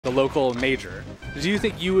local major, do you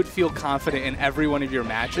think you would feel confident in every one of your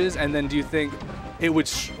matches? And then do you think it would,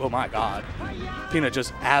 oh my God, Peanut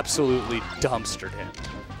just absolutely dumpstered him.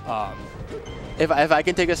 If I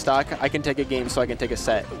can take a stock, I can take a game, so I can take a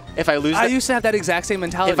set. If I lose, I used to have that exact same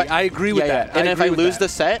mentality. I agree with that. And if I lose the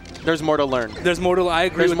set, there's more to learn. There's more to. I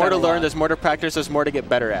agree. There's with more that to a lot. learn. There's more to practice. There's more to get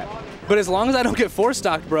better at. But as long as I don't get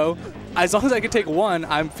 4-stocked, bro, as long as I can take one,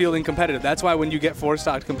 I'm feeling competitive. That's why when you get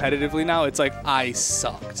 4-stocked competitively now, it's like I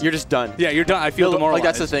sucked. You're just done. Yeah, you're done. I feel demoralized.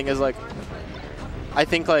 Like that's the thing is like, I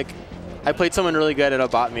think like, I played someone really good at a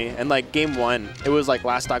bot me, and like game 1, it was like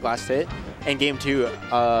last stock, last hit. And game 2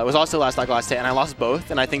 was also last stock, last hit, and I lost both.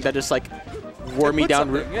 And I think that just like wore me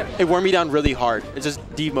down. It wore me down really hard. It's just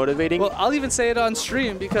demotivating. Well, I'll even say it on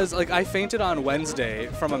stream because like I fainted on Wednesday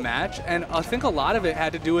from a match, and I think a lot of it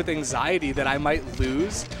had to do with anxiety that I might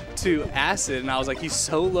lose to Acid. And I was like, he's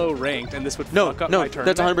so low ranked, and this would fuck up my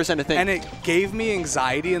tournament. That's 100% a thing. And it gave me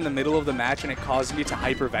anxiety in the middle of the match, and it caused me to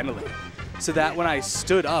hyperventilate. So that when I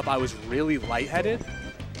stood up, I was really lightheaded.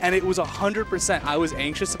 And it was 100%. I was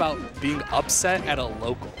anxious about being upset at a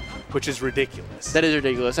local, which is ridiculous. That is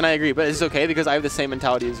ridiculous, and I agree. But it's okay because I have the same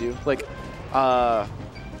mentality as you. Like,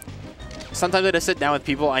 sometimes I just sit down with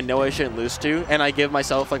people I know I shouldn't lose to, and I give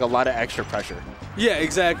myself like a lot of extra pressure. Yeah,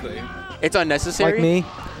 exactly. It's unnecessary. Like me.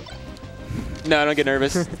 No, I don't get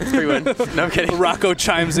nervous. It's free win. No, I'm kidding. Rocco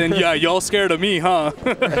chimes in, yeah, y'all scared of me, huh?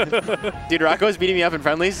 Dude, Rocco was beating me up in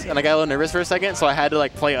friendlies, and I got a little nervous for a second, so I had to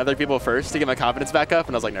like play other people first to get my confidence back up,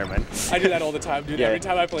 and I was like, never mind. I do that all the time, dude. Yeah. Every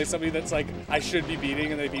time I play somebody that's like, I should be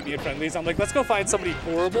beating, and they beat me in friendlies, I'm like, let's go find somebody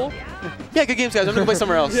horrible. Yeah, good games, guys. I'm going to play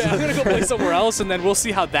somewhere else. Yeah, I'm going to go play somewhere else, and then we'll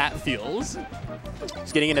see how that feels.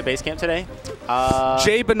 Just getting into base camp today.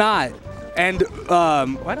 Jay Benat. And,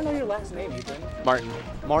 I don't know your last name, Ethan. Martin.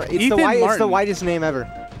 It's the whitest name ever.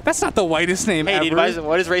 That's not the whitest name ever. Hey, dude,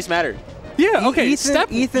 what does race matter? Yeah, okay,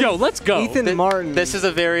 Ethan, yo, let's go. Ethan Martin. This is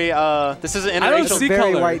a very, this is an I don't see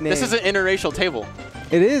very color. white name. This is an interracial table.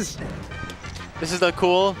 It is. This is the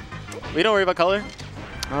cool, we don't worry about color.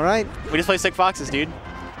 All right. We just play sick foxes, dude.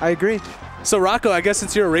 I agree. So, Rocco, I guess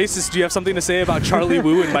since you're a racist, do you have something to say about Charlie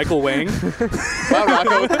Wu and Michael Wang? Wow,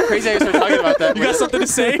 Rocco, crazy how you started talking about that. You got something to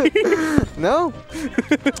say? No.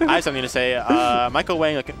 I have something to say. Michael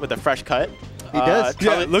Wang with a fresh cut. He does.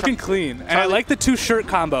 Yeah, looking clean. And I like the 2-shirt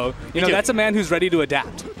combo. You know, that's a man who's ready to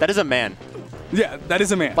adapt. That is a man. Yeah, that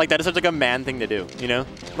is a man. Like, that is such like a man thing to do, you know?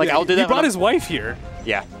 Like, yeah, I'll do that. He brought his wife here.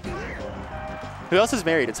 Yeah. Who else is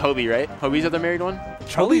married? It's Hobie, right? Hobie's the other married one?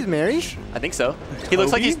 Charlie's married? I think so. He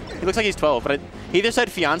looks like he's 12, but he either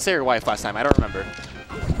said fiance or wife last time. I don't remember.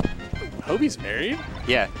 Hobie's married?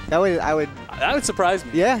 Yeah. That would surprise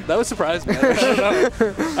me. Yeah. That would surprise me. I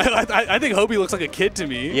don't know. I think Hobie looks like a kid to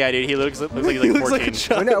me. Yeah, dude. He looks like he's like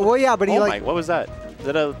 14. Well, yeah, but he what was that? Is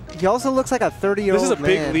that a? He also looks like a 30-year-old man. This is a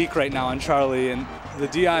big man. leak right now on Charlie, and the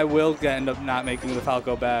DI will end up not making the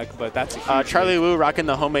Falco back, but that's a huge Charlie leak. Wu rocking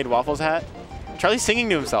the homemade waffles hat. Charlie's singing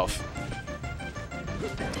to himself.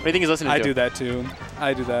 What do you think he's listening to? I do that too.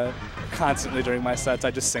 I do that constantly during my sets. I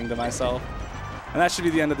just sing to myself. And that should be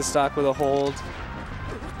the end of the stock with a hold.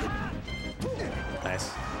 Nice.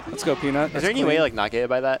 Let's go, Peanut. Is there any way like not get hit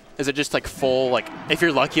by that? Is it just like full, like if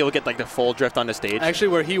you're lucky you'll get like the full drift onto stage? Actually,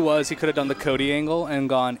 where he was, he could have done the Cody angle and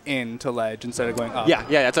gone into ledge instead of going up. Yeah,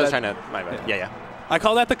 that's what I was trying to, my bad. Yeah. I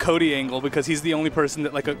call that the Cody angle because he's the only person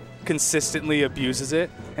that like consistently abuses it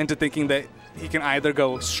into thinking that he can either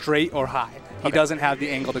go straight or high. He doesn't have the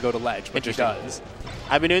angle to go to ledge, but he does.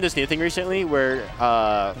 I've been doing this new thing recently where...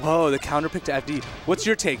 Whoa, the counter pick to FD. What's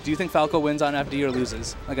your take? Do you think Falco wins on FD or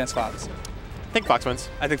loses against Fox? I think Fox wins.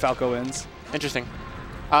 I think Falco wins. Interesting.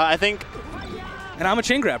 I think... And I'm a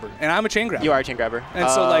chain grabber. You are a chain grabber. And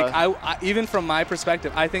so, like, I even from my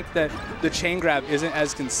perspective, I think that the chain grab isn't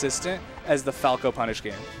as consistent as the Falco punish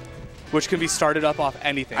game, which can be started up off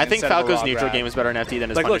anything. I think Falco's neutral game is better in FD than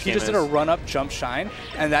his punish game. Like, look, he just did a run-up, jump, shine,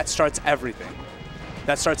 and that starts everything.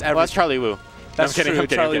 That starts everything. Well, that's Charlie Wu. That's true.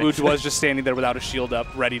 Charlie Wu was just standing there without a shield up,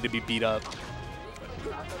 ready to be beat up.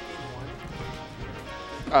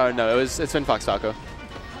 No, it's been Fox Falco.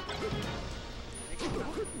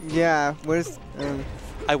 Yeah, where's...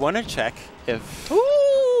 I want to check if...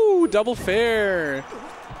 Ooh, double fair.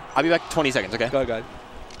 I'll be back 20 seconds, okay? Go ahead.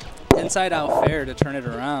 Inside out fair to turn it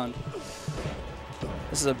around.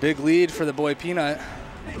 This is a big lead for the boy Peanut.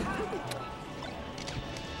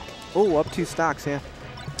 Oh, up 2 stocks, yeah.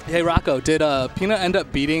 Hey, Rocco, did Peanut end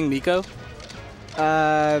up beating Nico?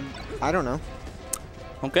 I don't know.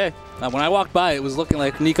 Okay. When I walked by, it was looking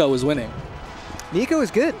like Nico was winning. Nico is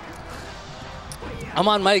good. I'm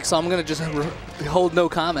on mic, so I'm going to just hold no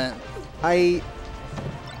comment.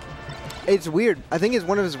 It's weird. I think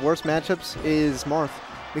one of his worst matchups is Marth.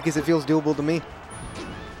 because it feels doable to me.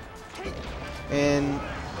 And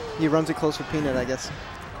he runs it close with Peanut, I guess.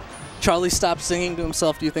 Charlie stopped singing to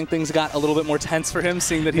himself. Do you think things got a little bit more tense for him,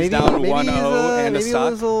 seeing that he's down 1-0 and a stock? Maybe he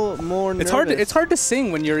was a little more nervous. It's hard to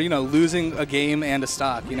sing when you're losing a game and a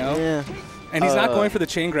stock. Yeah. And he's not going for the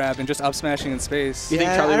chain grab and just up smashing in space.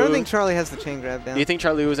 Yeah, I don't think Charlie has the chain grab down. Do you think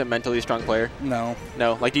Charlie was a mentally strong player? No.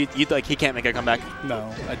 No. Like, do you like he can't make a comeback?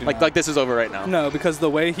 No, I do not. Like this is over right now. No, because the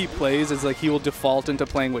way he plays is like he will default into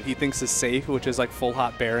playing what he thinks is safe, which is like full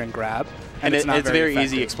hop bear and grab. And it's very effective.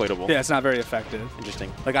 easy exploitable. Yeah, it's not very effective.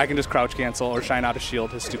 Interesting. Like I can just crouch cancel or shine out a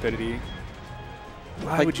shield his stupidity.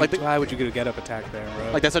 Why would you get a get up attack there,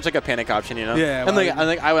 bro? Like that's such like a panic option, you know? Yeah. And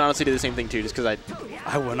I would honestly do the same thing too, just because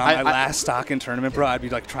I would on my last stock in tournament, bro. I'd be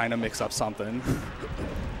like trying to mix up something.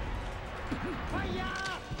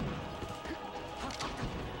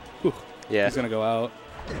 Yeah. He's gonna go out.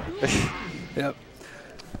 Yep.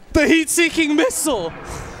 The heat-seeking missile.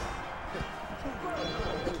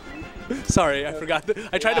 Sorry, I forgot.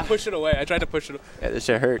 I tried to push it away. Yeah, this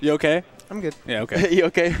shit hurt. You okay? I'm good. Yeah, okay. You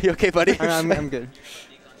okay? You okay, buddy? I'm good.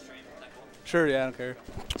 Sure, yeah, I don't care.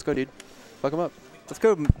 Let's go, dude. Fuck him up. Let's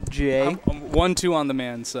go, Jay. I'm 1-2 on the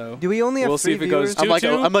man, so do we only have we'll 3 see if it viewers? goes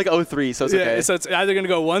 2-2. I'm like 0-3, so it's okay. Yeah, so it's either going to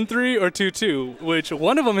go 1-3 or 2-2, which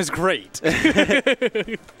one of them is great.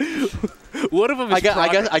 One of them is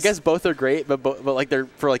I guess both are great, but like they're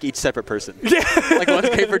for like each separate person. Yeah. Like one's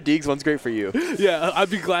great for Deegs, one's great for you. Yeah, I'd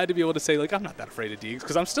be glad to be able to say like I'm not that afraid of Deegs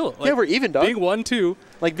because I'm still like, yeah, we're even, dog. Being 1-2,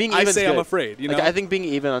 like being even. I say good. I'm afraid. You know, like, I think being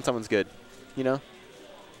even on someone's good. You know.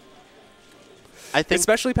 I think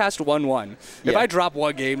especially past 1-1. Yeah. If I drop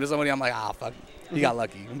one game to somebody, I'm like, fuck, you got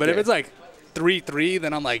lucky. But if it's like 3-3,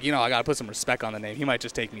 then I'm like, I gotta put some respect on the name. He might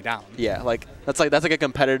just take me down. Yeah, like that's like a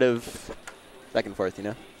competitive back and forth, you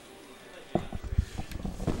know.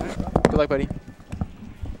 Good luck, buddy.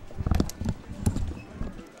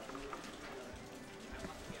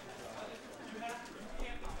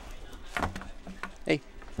 Hey.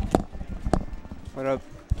 What up?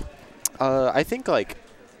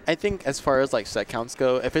 I think as far as like set counts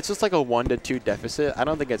go, if it's just like a 1-2 deficit, I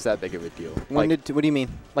don't think it's that big of a deal. What do you mean?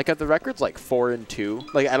 Like if the record's like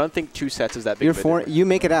 4-2, like I don't think 2 sets is that big. You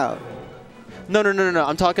make it out. No.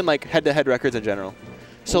 I'm talking like head-to-head records in general.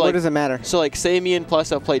 So what like, does it matter? So like say me and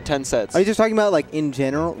Plus have played 10 sets. Are you just talking about like in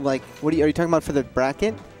general? Like are you talking about for the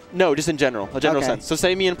bracket? No, just in general, a general Okay. sense. So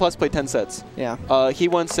say me and Plus played 10 sets. Yeah. He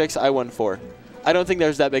won 6, I won 4. I don't think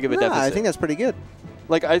there's that big of a deficit. I think that's pretty good.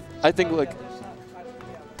 Like I think like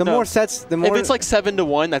the more sets, the more. If it's like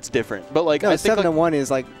 7-1, that's different. But like no, I think 7-1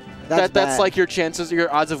 is like that's like your chances,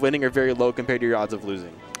 your odds of winning are very low compared to your odds of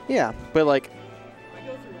losing. Yeah. But like. I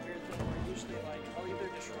go through a weird thing where usually like I'll either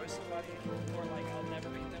destroy somebody or like I'll never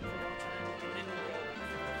beat them for a long time and then we'll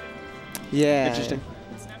go. Yeah. Interesting.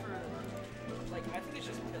 It's never like I think it's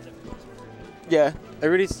just because everyone's working. Yeah,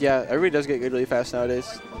 everybody does get good really fast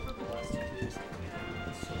nowadays.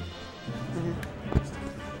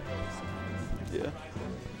 Yeah.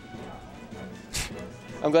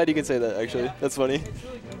 I'm glad you can say that, actually. That's funny.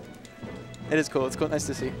 It is cool. It's cool. Nice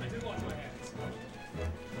to see.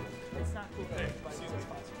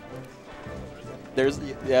 There's,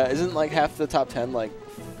 isn't like half the top 10 like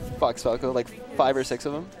Fox Falco, like 5 or 6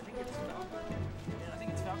 of them? I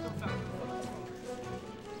think it's Falco.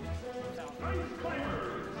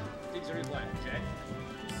 Deegs already playing, Jay?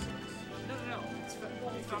 No. It's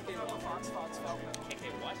Falco, Fox, Falco.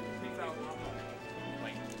 KK what? Falco.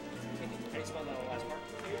 Wait. Can you spell that last part?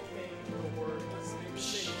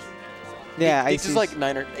 Yeah. Deegs is like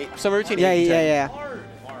 9 or 8, somewhere between 8 and 10. Yeah.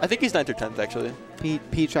 I think he's 9th or 10th actually.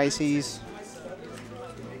 Peach Ices.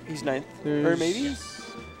 He's 9th, or maybe?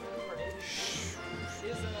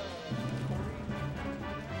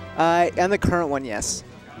 On the current one, yes.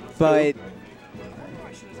 But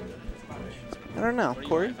I don't know.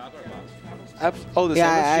 Corey? Yeah,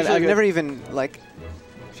 I've I've never even like.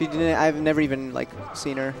 I've never even like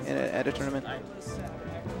seen her at a tournament.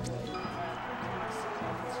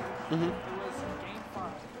 Mm-hmm.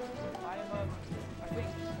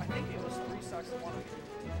 I think it was 3 stocks in 1.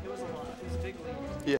 It was a lot. It was a big lead. Yeah.